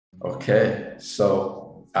Okay,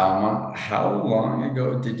 so Alma, how long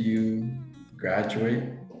ago did you graduate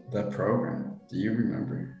the program? Do you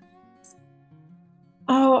remember?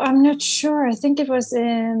 Oh, I'm not sure. I think it was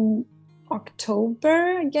in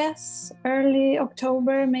October, I guess, early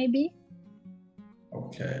October, maybe.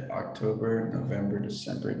 Okay, October, November,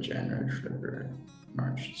 December, January, February,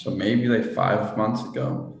 March. So maybe like 5 months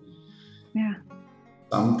ago, Yeah.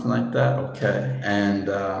 something like that. Okay, and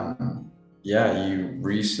yeah, you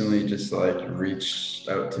recently just like reached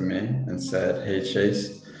out to me and said, "Hey,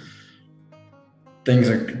 Chase, things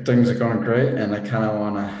are going great, and I kind of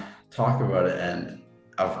want to talk about it." And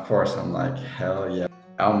of course, I'm like, "Hell yeah,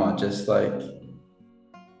 Alma!" Just like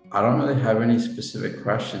I don't really have any specific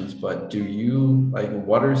questions, but do you like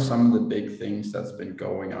what are some of the big things that's been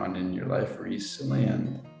going on in your life recently?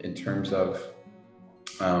 And in terms of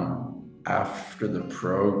after the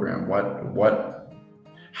program,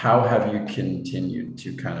 how have you continued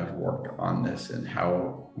to kind of work on this and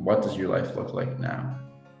what does your life look like now?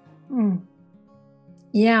 Mm.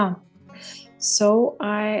 Yeah. So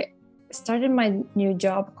I started my new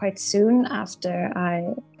job quite soon after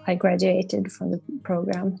I graduated from the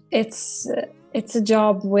program. It's a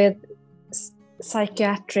job with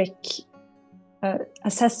psychiatric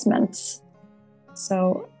assessments.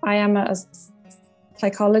 So I am a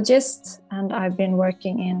psychologist and I've been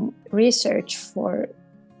working in research for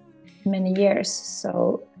many years.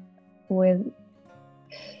 So with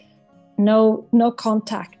no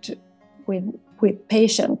contact with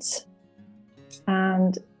patients.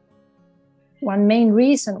 And one main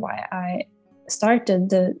reason why I started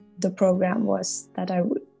the program was that I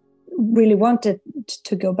really wanted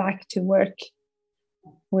to go back to work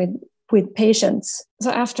with patients. So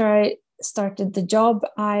after I started the job,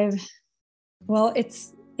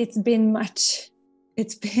 it's been much.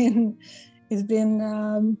 It's been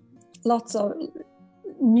lots of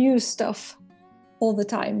new stuff all the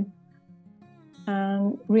time,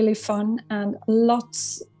 and really fun, and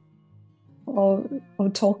lots of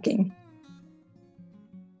talking.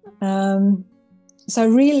 So I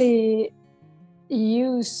really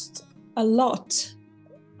used a lot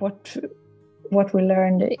what we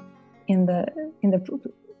learned in the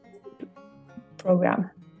program.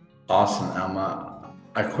 Awesome, Alma.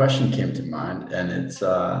 A question came to mind, and it's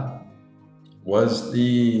was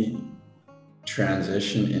the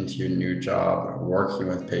transition into your new job, working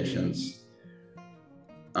with patients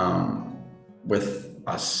with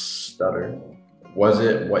a stutter, was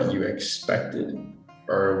it what you expected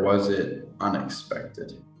or was it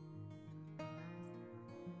unexpected?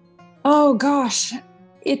 Oh gosh,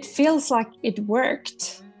 it feels like it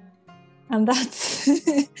worked, and that's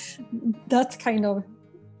that's kind of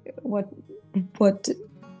what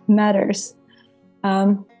matters.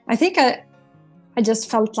 I think I just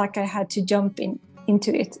felt like I had to jump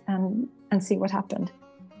into it and see what happened.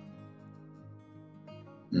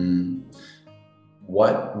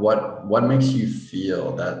 What makes you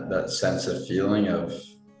feel that sense of feeling of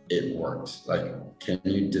it worked? Like, can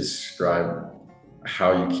you describe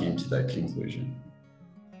how you came to that conclusion?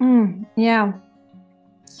 Yeah.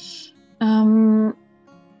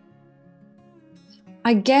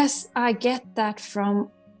 I guess I get that from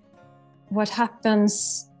what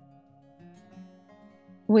happens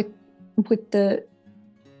with the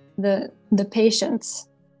patients,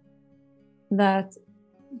 that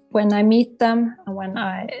when I meet them and when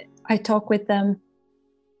I talk with them,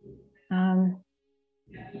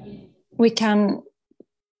 we can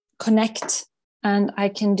connect, and I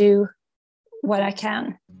can do what I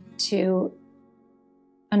can to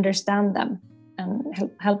understand them and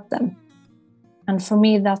help them. And for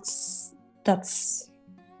me, that's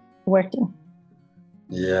working.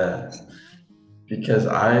 Yeah, because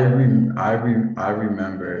I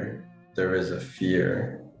remember there was a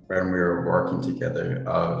fear when we were working together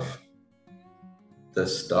of the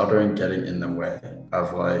stuttering getting in the way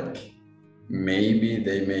of like maybe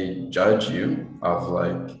they may judge you of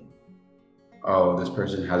like, oh, this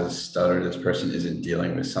person has a stutter, this person isn't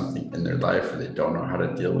dealing with something in their life, or they don't know how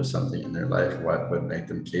to deal with something in their life, what would make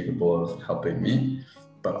them capable of helping me?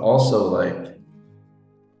 But also like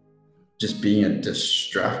just being a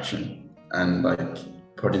distraction and like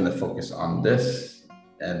putting the focus on this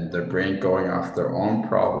and their brain going off their own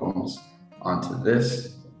problems onto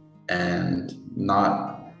this and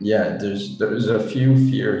not, yeah, there's a few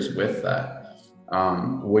fears with that.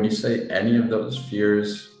 Would you say any of those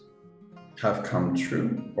fears have come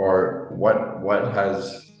true, or what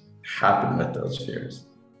has happened with those fears?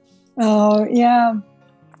 Oh yeah,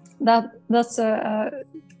 that's a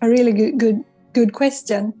really good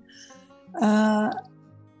question,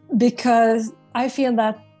 because I feel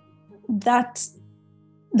that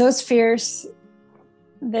those fears,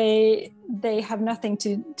 they have nothing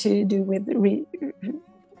to do with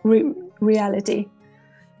reality.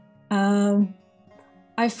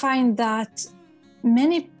 I find that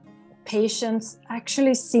many patients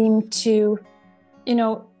actually seem to,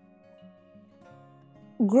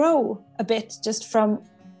 grow a bit just from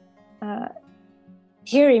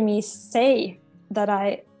hearing me say that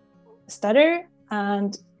I stutter,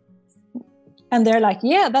 and they're like,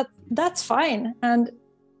 yeah, that's fine. And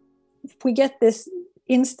we get this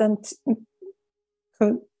instant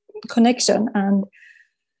connection, and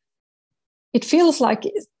it feels like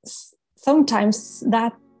sometimes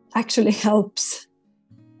that actually helps.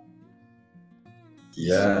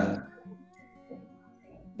 Yeah.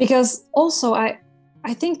 Because also I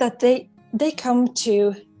think that they come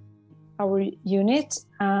to our unit,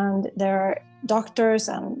 and there are doctors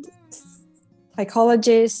and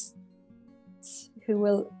psychologists who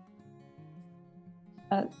will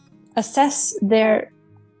assess their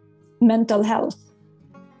mental health,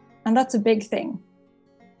 and that's a big thing.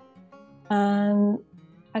 And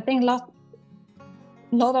I think a lot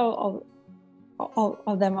of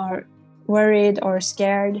them are worried or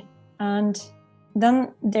scared, and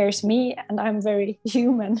then there's me, and I'm very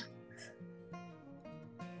human.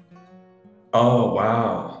 Oh,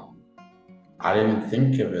 wow. I didn't even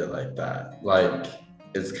think of it like that. Like,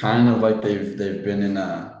 it's kind of like they've been in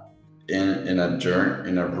a journey,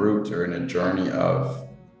 in a route, or in a journey of,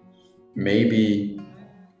 maybe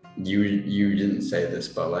you didn't say this,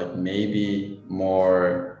 but like maybe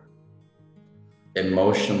more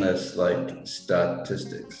emotionless, like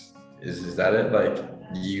statistics. Is that it?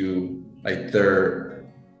 Like they're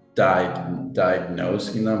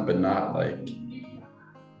diagnosing them, but not like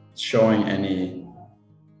showing any,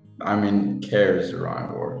 I mean, care is the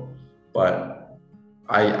wrong word, but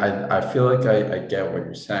I feel like I get what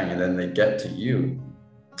you're saying. And then they get to you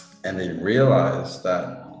and they realize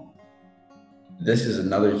that this is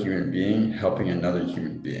another human being helping another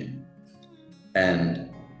human being. And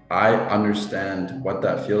I understand what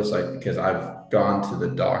that feels like, because I've gone to the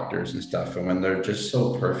doctors and stuff, and when they're just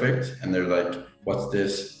so perfect and they're like, what's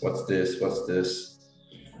this, what's this, what's this,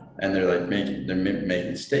 and they're like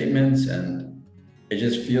making statements, and it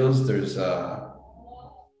just feels there's a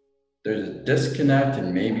disconnect,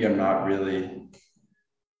 and maybe I'm not really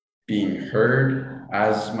being heard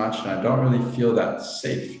as much, and I don't really feel that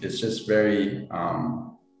safe. It's just very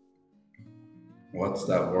what's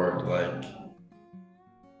that word, like,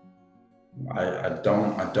 I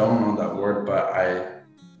don't know that word, but I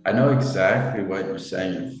know exactly what you're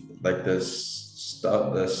saying. Like the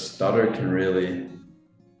stutter can really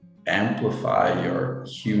amplify your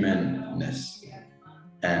humanness,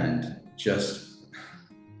 and just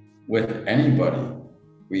with anybody,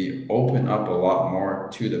 we open up a lot more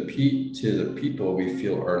to the people we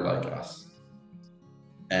feel are like us,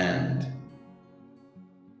 and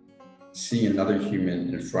seeing another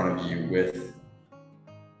human in front of you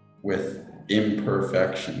with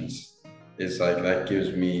imperfections is like, that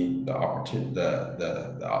gives me the opportunity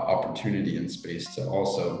and space to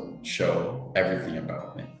also show everything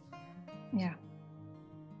about me. Yeah.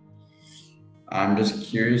 I'm just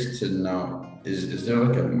curious to know, is there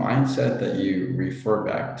like a mindset that you refer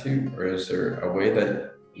back to, or is there a way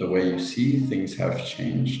that the way you see things have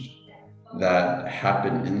changed, that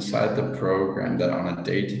happen inside the program, that on a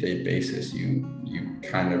day-to-day basis you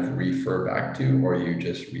kind of refer back to, or you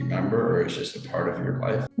just remember, or it's just a part of your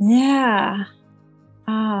life? Yeah.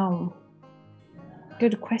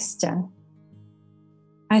 Good question.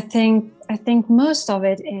 I think most of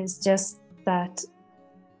it is just that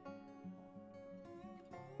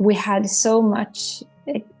we had so much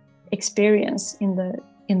experience in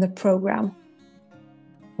the program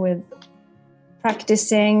with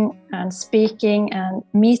practicing and speaking and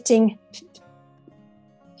meeting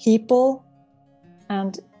people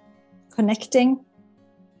and connecting.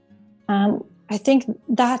 And I think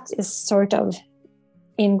that is sort of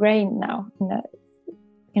ingrained now in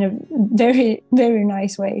a very, very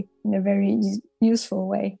nice way, in a very useful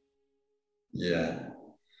way. Yeah.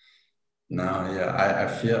 No, yeah, I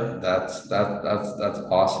feel that's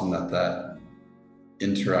awesome, that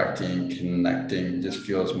interacting, connecting just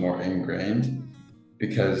feels more ingrained,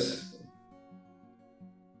 because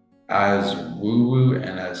as woo-woo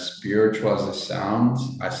and as spiritual as it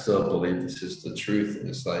sounds, I still believe this is the truth.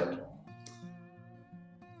 It's like,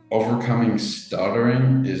 overcoming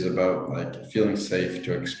stuttering is about like feeling safe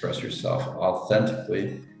to express yourself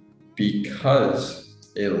authentically, because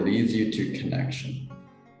it leads you to connection.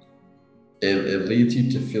 It leads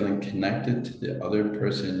you to feeling connected to the other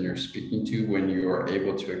person you're speaking to when you are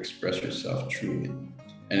able to express yourself truly.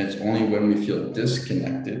 And it's only when we feel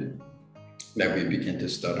disconnected that we begin to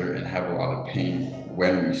stutter and have a lot of pain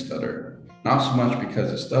when we stutter. Not so much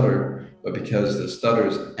because of stutter, but because the stutter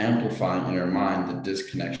is amplifying in our mind the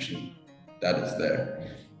disconnection that is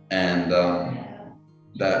there. And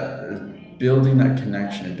that building that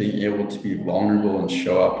connection and being able to be vulnerable and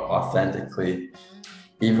show up authentically,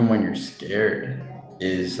 even when you're scared,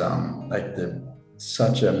 is like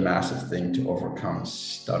such a massive thing to overcome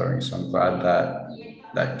stuttering. So I'm glad that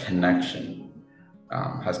that connection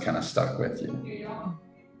has kind of stuck with you.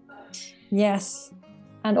 Yes.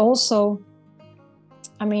 And also,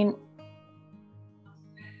 I mean,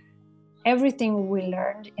 everything we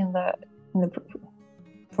learned in the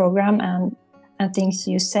program and things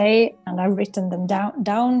you say, and I've written them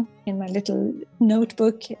down in my little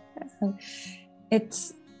notebook.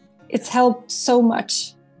 It's helped so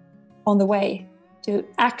much on the way to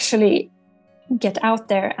actually get out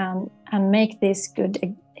there and make these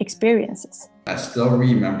good experiences. I still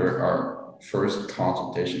remember our first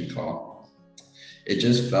consultation call. It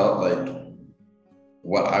just felt like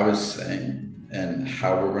what I was saying and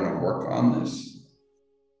how we're going to work on this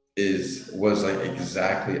was like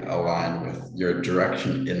exactly aligned with your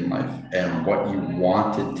direction in life and what you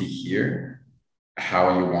wanted to hear,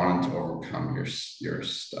 how you wanted to overcome your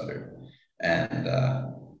stutter. And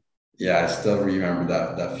yeah, I still remember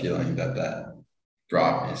that feeling that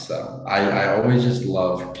brought me. So I always just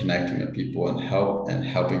love connecting with people and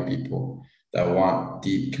helping people that want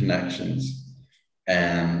deep connections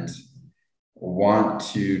and want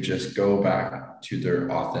to just go back to their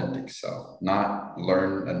authentic self, not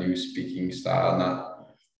learn a new speaking style, not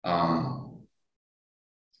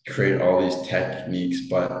create all these techniques,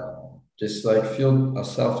 but just like feel a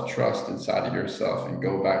self-trust inside of yourself and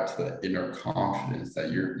go back to the inner confidence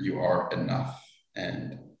that you are enough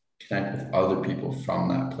and connect with other people from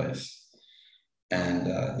that place. And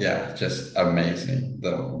yeah, just amazing.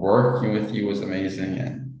 The working with you was amazing,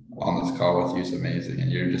 and on this call with you is amazing,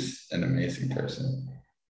 and you're just an amazing person.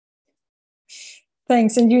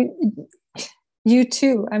 Thanks. And you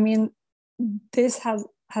too. I mean, this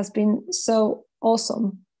has been so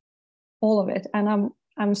awesome, all of it, and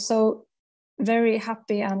I'm so very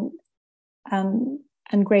happy and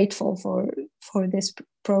grateful for this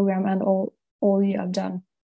program and all you have done.